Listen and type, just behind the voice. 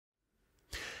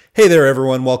Hey there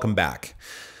everyone, welcome back.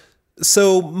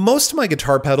 So most of my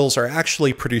guitar pedals are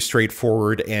actually pretty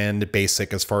straightforward and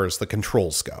basic as far as the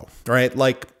controls go, right?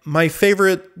 Like my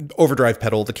favorite overdrive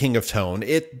pedal, the King of Tone,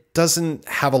 it doesn't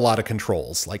have a lot of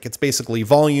controls. Like it's basically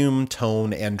volume,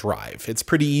 tone, and drive. It's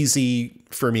pretty easy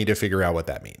for me to figure out what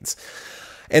that means.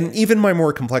 And even my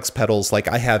more complex pedals, like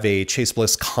I have a Chase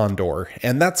Bliss Condor,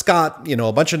 and that's got,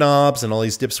 a bunch of knobs and all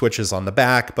these dip switches on the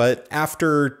back. But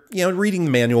after, reading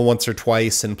the manual once or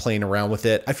twice and playing around with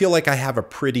it, I feel like I have a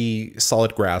pretty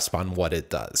solid grasp on what it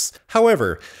does.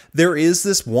 However, there is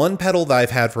this one pedal that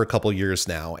I've had for a couple years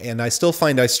now, and I still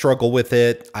find I struggle with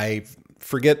it. I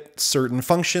forget certain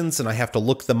functions and I have to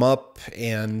look them up.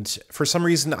 And for some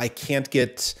reason, I can't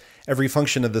get every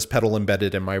function of this pedal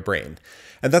embedded in my brain.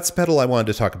 And that's the pedal I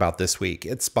wanted to talk about this week.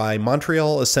 It's by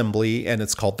Montreal Assembly, and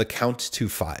it's called the Count to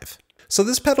 5. So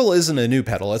this pedal isn't a new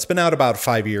pedal. It's been out about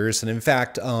 5 years, and in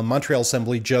fact, Montreal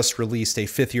Assembly just released a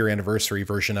 5th year anniversary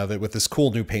version of it with this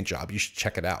cool new paint job. You should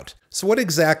check it out. So what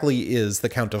exactly is the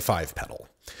Count to 5 pedal?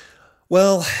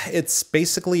 Well, it's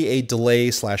basically a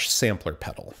delay/sampler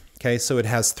pedal. Okay, so it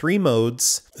has 3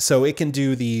 modes, so it can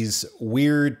do these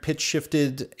weird pitch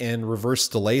shifted and reverse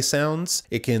delay sounds.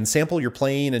 It can sample your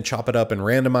playing and chop it up and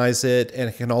randomize it,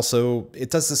 and it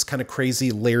does this kind of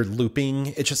crazy layered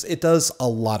looping. It does a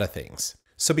lot of things.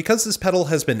 So because this pedal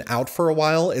has been out for a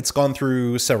while, it's gone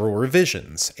through several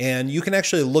revisions, and you can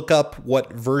actually look up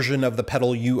what version of the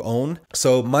pedal you own.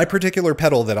 So my particular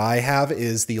pedal that I have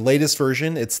is the latest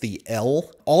version. It's the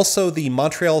L. Also, the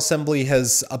Montreal Assembly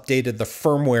has updated the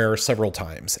firmware several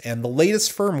times, and the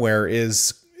latest firmware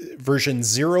is version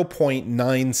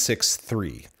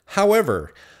 0.963.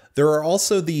 However, there are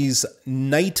also these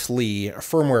nightly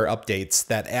firmware updates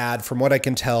that add, from what I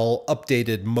can tell,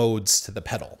 updated modes to the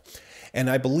pedal. And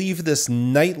I believe this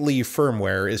nightly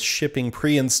firmware is shipping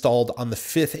pre-installed on the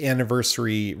 5th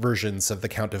anniversary versions of the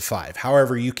Count to 5.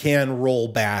 However, you can roll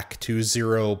back to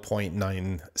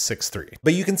 0.963.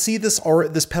 But you can see this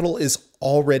pedal is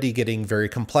already getting very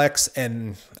complex,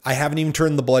 and I haven't even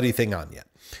turned the bloody thing on yet.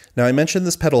 Now, I mentioned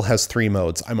this pedal has 3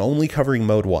 modes. I'm only covering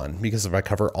mode 1 because if I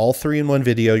cover all 3 in one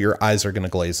video, your eyes are going to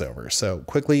glaze over. So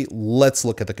quickly, let's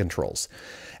look at the controls.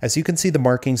 As you can see, the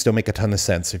markings don't make a ton of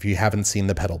sense if you haven't seen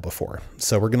the pedal before.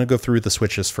 So we're going to go through the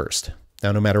switches first.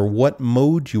 Now, no matter what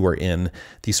mode you are in,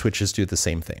 these switches do the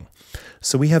same thing.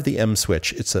 So we have the M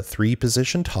switch. It's a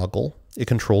 3-position toggle. It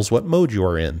controls what mode you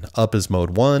are in. Up is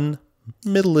mode 1,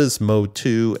 middle is mode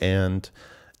 2, and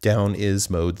down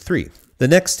is mode 3. The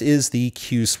next is the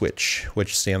Q switch,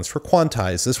 which stands for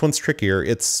quantize. This one's trickier.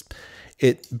 It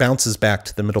bounces back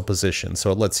to the middle position,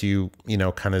 so it lets you,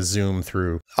 kind of zoom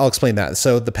through. I'll explain that.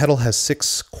 So the pedal has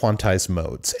 6 quantize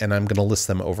modes, and I'm going to list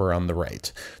them over on the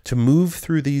right. To move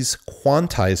through these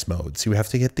quantize modes, you have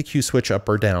to hit the Q switch up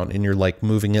or down, and you're like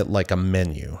moving it like a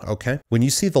menu, okay? When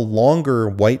you see the longer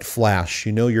white flash,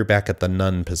 you know you're back at the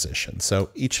none position.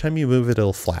 So each time you move it,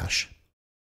 it'll flash.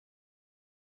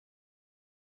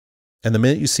 And the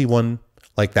minute you see one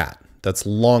like that, that's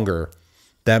longer,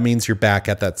 that means you're back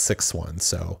at that 6th one.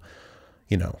 So,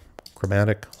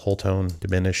 chromatic, whole tone,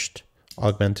 diminished,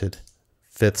 augmented,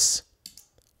 fifths,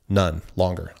 none,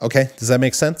 longer. Okay, does that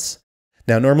make sense?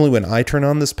 Now, normally when I turn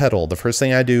on this pedal, the first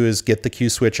thing I do is get the Q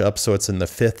switch up so it's in the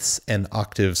fifths and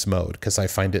octaves mode because I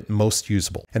find it most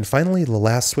usable. And finally, the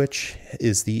last switch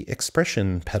is the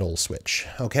expression pedal switch.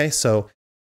 Okay, so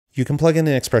you can plug in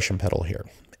an expression pedal here.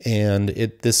 And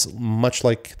this, much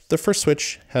like the first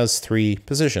switch, has 3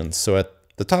 positions. So at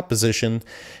the top position,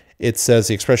 it says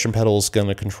the expression pedal is going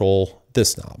to control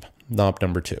this knob, knob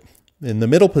number 2. In the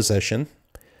middle position,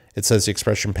 it says the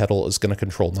expression pedal is going to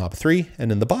control knob 3.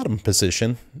 And in the bottom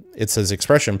position, it says the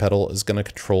expression pedal is going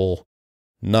to control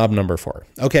knob number 4.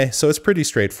 Okay, so it's pretty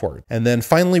straightforward. And then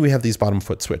finally, we have these bottom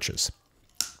foot switches.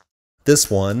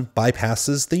 This one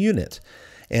bypasses the unit.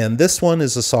 And this one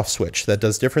is a soft switch that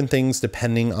does different things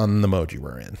depending on the mode you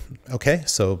are in. Okay,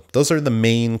 so those are the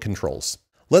main controls.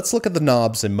 Let's look at the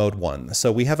knobs in mode 1.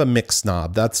 So we have a mix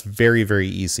knob. That's very, very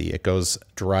easy. It goes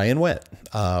dry and wet,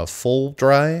 full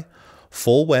dry,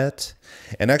 full wet.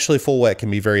 And actually full wet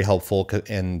can be very helpful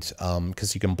and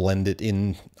because you can blend it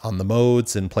in on the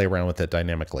modes and play around with it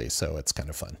dynamically. So it's kind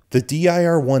of fun. The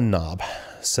DIR1 knob.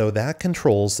 So that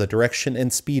controls the direction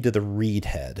and speed of the reed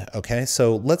head. Okay,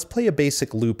 so let's play a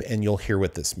basic loop and you'll hear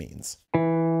what this means. Sorry,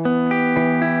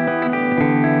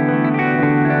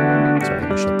 let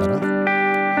me shut that off.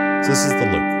 So this is the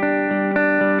loop.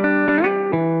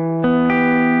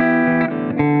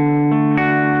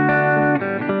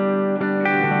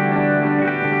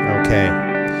 Okay,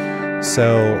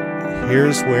 so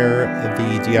here's where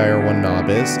the DIR1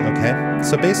 knob is. Okay,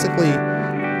 so basically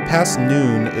past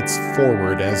noon, it's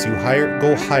forward. As you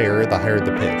go higher, the higher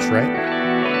the pitch, right?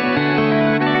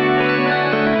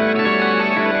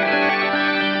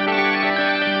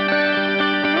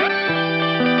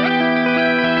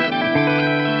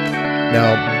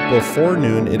 Now, before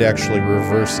noon, it actually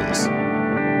reverses.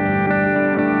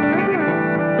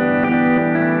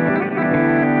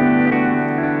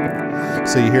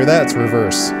 So you hear that? It's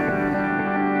reverse.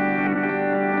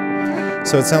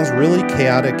 So it sounds really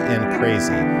chaotic and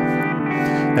crazy.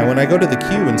 Now, when I go to the Q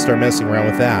and start messing around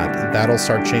with that, that'll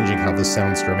start changing how this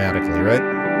sounds dramatically, right?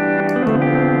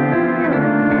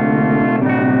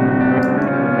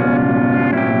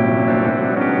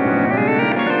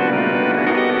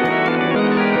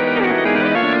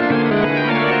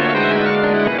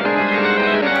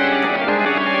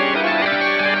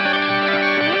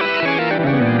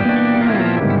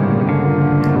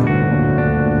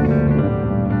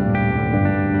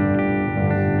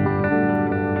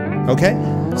 Okay,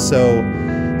 so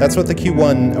that's what the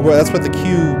Q1, well, that's what the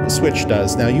Q switch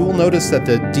does. Now you will notice that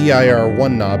the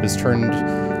DIR1 knob is turned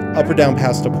up or down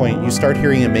past a point. You start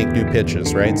hearing it make new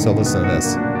pitches, right? So listen to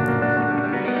this.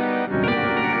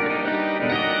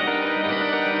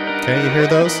 Okay, you hear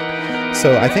those?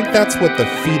 So I think that's what the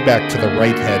feedback to the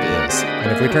right head is.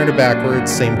 And if we turn it backwards,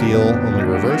 same deal, only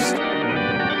reversed.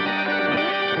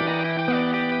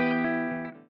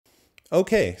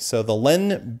 Okay, so the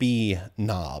LEN B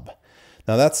knob.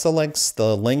 Now that's the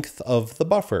length of the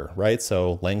buffer, right?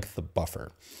 So length of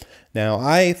buffer. Now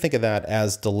I think of that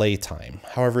as delay time.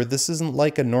 However, this isn't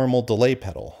like a normal delay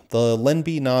pedal. The LEN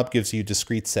B knob gives you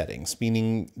discrete settings,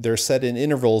 meaning they're set in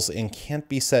intervals and can't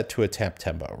be set to a tap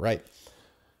tempo, right?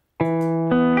 So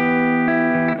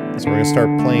we're gonna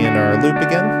start playing our loop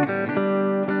again.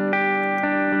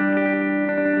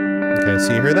 Okay,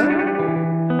 so you hear that?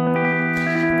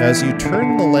 Now, as you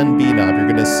turn the LEN B knob, you're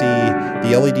going to see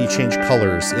the LED change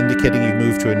colors, indicating you've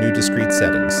moved to a new discrete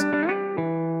settings.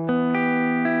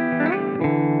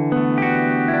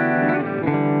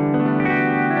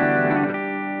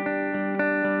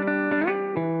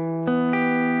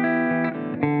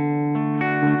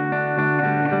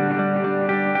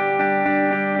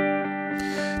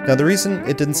 Now, the reason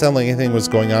it didn't sound like anything was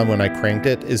going on when I cranked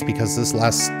it is because this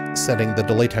last setting, the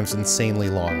delay time's insanely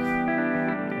long.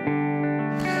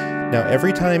 Now,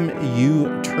 every time you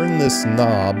turn this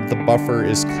knob, the buffer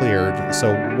is cleared,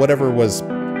 so whatever was,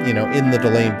 in the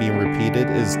delay being repeated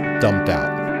is dumped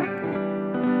out.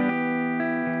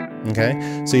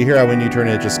 Okay? So you hear how when you turn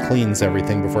it, it just cleans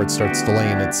everything before it starts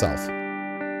delaying itself.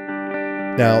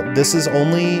 Now, this is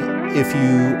only if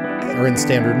you are in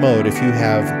standard mode. If you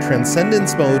have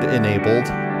Transcendence mode enabled,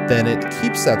 then it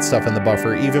keeps that stuff in the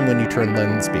buffer even when you turn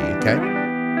LEN B, okay?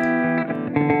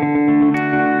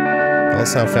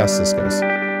 Let's see how fast this goes.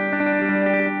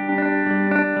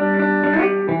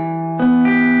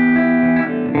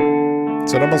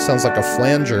 So it almost sounds like a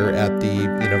flanger at the,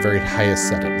 very highest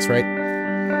settings, right?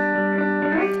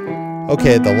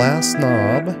 Okay, the last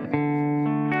knob.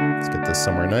 Let's get this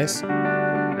somewhere nice.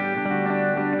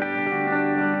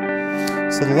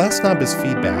 So the last knob is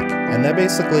feedback, and that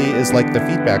basically is like the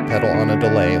feedback pedal on a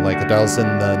delay, like it dials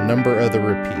in the number of the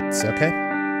repeats, okay?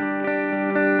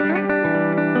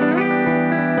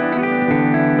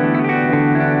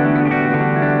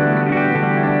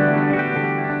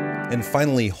 And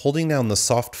finally, holding down the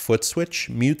soft foot switch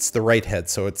mutes the right head,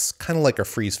 so it's kind of like a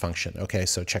freeze function. Okay,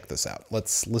 so check this out.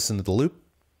 Let's listen to the loop.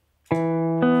 I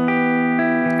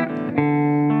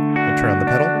turn on the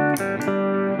pedal.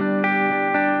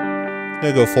 I'm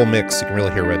gonna go full mix so you can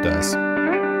really hear what it does.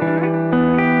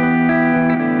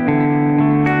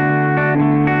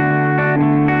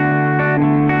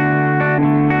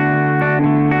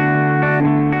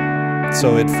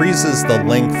 So it freezes the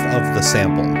length of the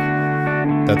sample.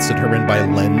 That's determined by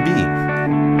LEN B.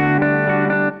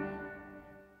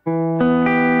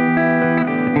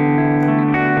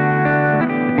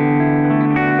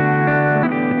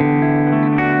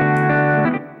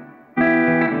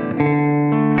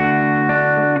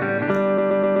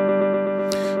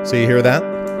 So you hear that?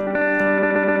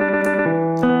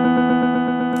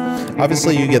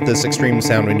 Obviously you get this extreme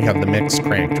sound when you have the mix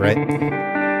cranked, right?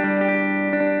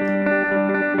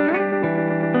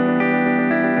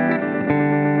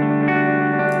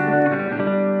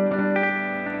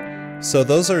 So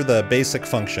those are the basic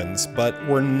functions, but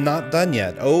we're not done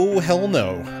yet. Oh, hell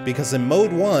no, because in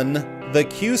mode 1, the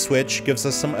Q switch gives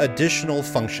us some additional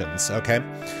functions, okay?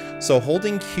 So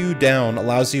holding Q down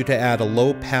allows you to add a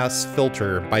low-pass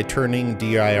filter by turning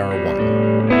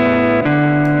DIR1.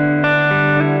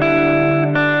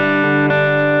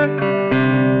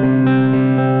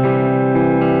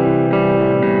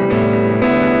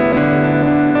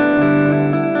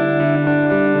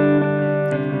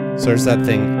 So there's that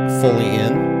thing fully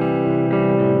in.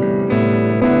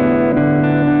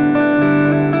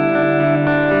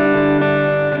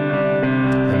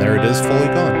 And there it is, fully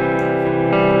gone.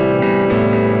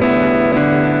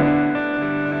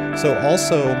 So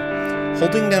also,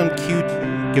 holding down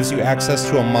Q2 gives you access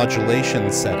to a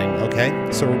modulation setting,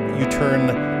 okay? So you turn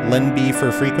LEN B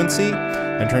for frequency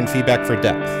and turn feedback for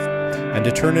depth. And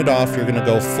to turn it off, you're gonna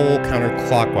go full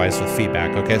counterclockwise with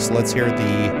feedback, okay? So let's hear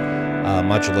the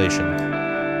modulation.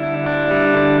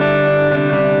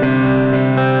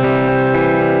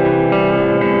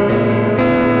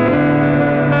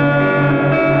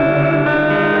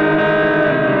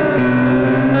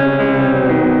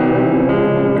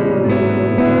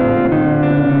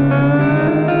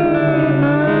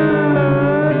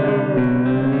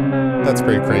 That's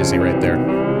pretty crazy right there.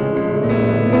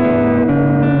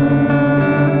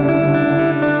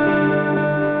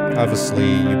 Obviously,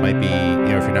 you might be,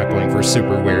 if you're not going for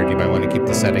super weird, you might want to keep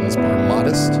the settings more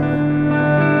modest.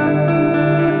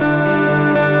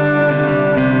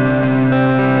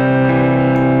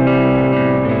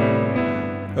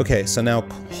 Okay, so now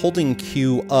holding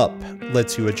Q up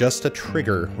lets you adjust a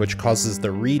trigger, which causes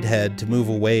the read head to move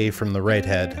away from the write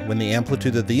head when the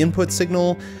amplitude of the input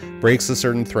signal breaks a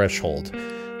certain threshold.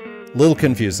 Little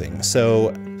confusing.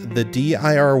 So the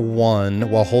DIR1,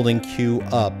 while holding Q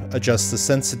up, adjusts the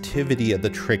sensitivity of the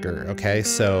trigger, okay?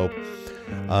 So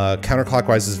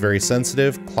counterclockwise is very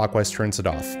sensitive, clockwise turns it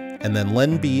off. And then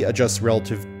LEN B adjusts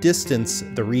relative distance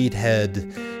the read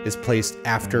head is placed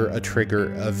after a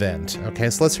trigger event. Okay,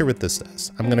 so let's hear what this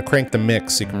does. I'm gonna crank the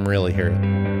mix so you can really hear it.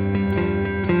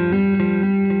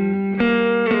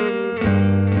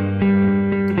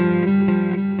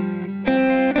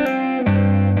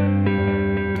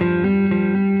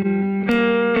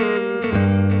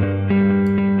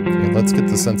 Let's get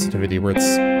the sensitivity where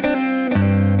it's...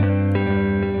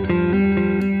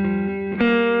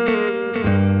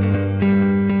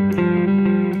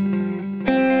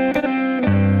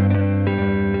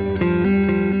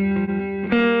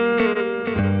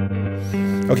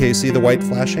 Okay, you see the white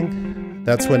flashing?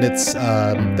 That's when it's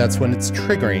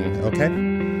triggering,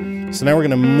 okay? So now we're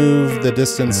gonna move the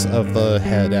distance of the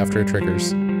head after it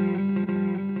triggers.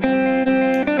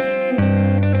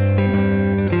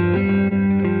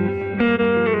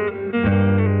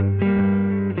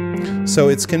 So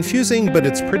it's confusing, but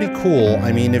it's pretty cool.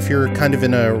 I mean, if you're kind of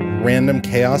in a random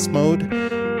chaos mode,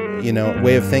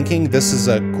 way of thinking, this is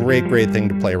a great thing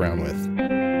to play around with.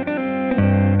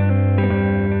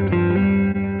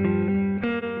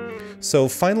 So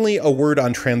finally, a word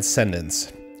on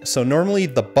Transcendence. So normally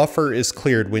the buffer is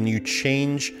cleared when you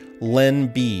change LEN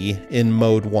B in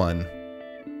mode 1.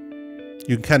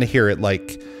 You can kind of hear it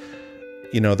like,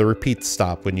 the repeats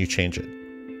stop when you change it.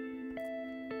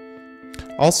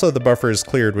 Also, the buffer is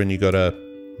cleared when you go to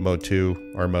mode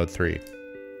 2 or mode 3,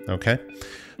 okay?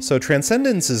 So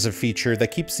Transcendence is a feature that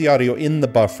keeps the audio in the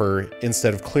buffer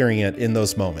instead of clearing it in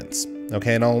those moments,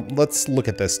 okay? And let's look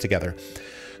at this together.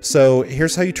 So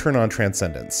here's how you turn on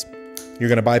Transcendence. You're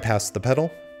gonna bypass the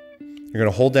pedal. You're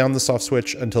gonna hold down the soft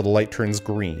switch until the light turns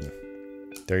green.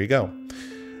 There you go.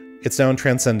 It's now in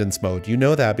Transcendence mode. You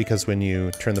know that because when you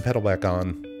turn the pedal back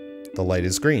on, the light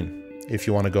is green. If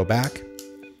you wanna go back,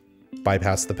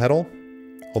 bypass the pedal,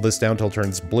 hold this down until it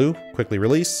turns blue, quickly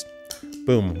release,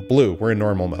 boom, blue, we're in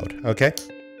normal mode, okay?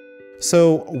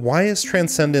 So why is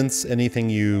Transcendence anything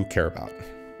you care about?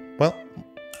 Well,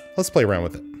 let's play around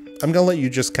with it. I'm gonna let you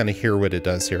just kind of hear what it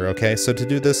does here, okay? So to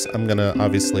do this, I'm gonna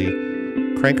obviously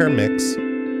crank our mix.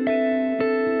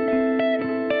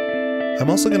 I'm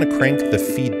also gonna crank the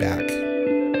feedback.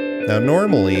 Now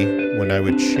normally, when I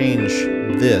would change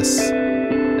this,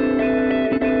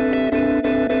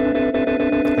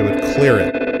 it would clear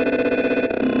it.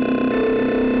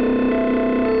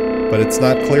 But it's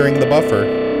not clearing the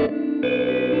buffer.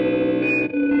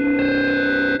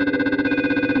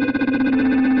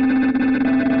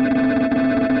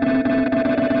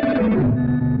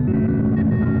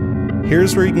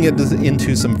 Here's where you can get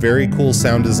into some very cool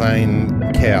sound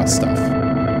design chaos stuff.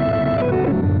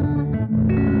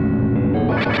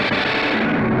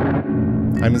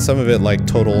 I mean, some of it like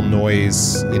total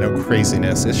noise,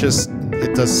 craziness. It's just,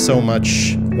 it does so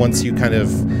much once you kind of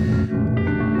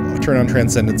turn on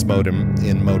Transcendence mode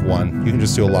in mode 1. You can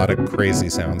just do a lot of crazy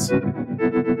sounds.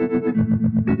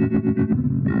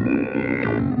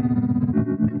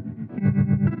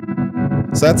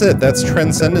 So that's it, that's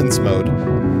Transcendence mode.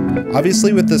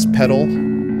 Obviously with this pedal,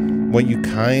 what you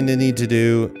kind of need to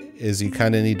do is you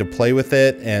kind of need to play with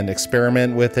it and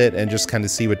experiment with it and just kind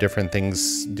of see what different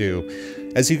things do.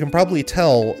 As you can probably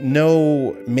tell,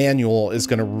 no manual is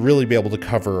going to really be able to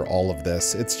cover all of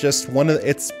this. It's just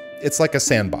it's like a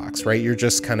sandbox, right? You're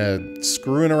just kind of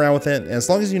screwing around with it. And as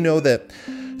long as you know that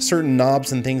certain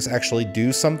knobs and things actually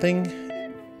do something,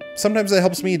 sometimes it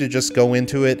helps me to just go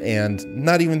into it and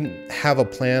not even have a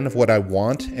plan of what I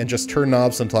want and just turn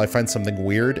knobs until I find something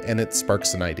weird and it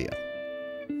sparks an idea.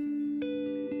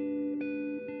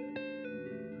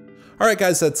 Alright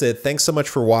guys, that's it. Thanks so much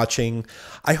for watching.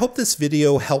 I hope this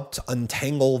video helped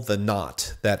untangle the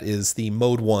knot that is the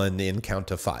Mode 1 in Count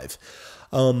to 5.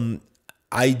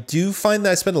 I do find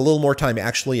that I spend a little more time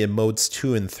actually in Modes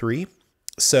 2 and 3.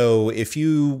 So if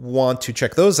you want to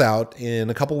check those out,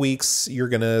 in a couple weeks, you're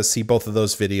going to see both of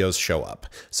those videos show up.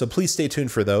 So please stay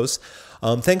tuned for those.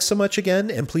 Thanks so much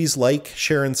again, and please like,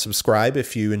 share, and subscribe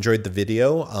if you enjoyed the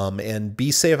video. And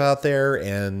be safe out there,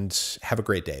 and have a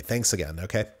great day. Thanks again,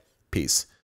 okay? Peace.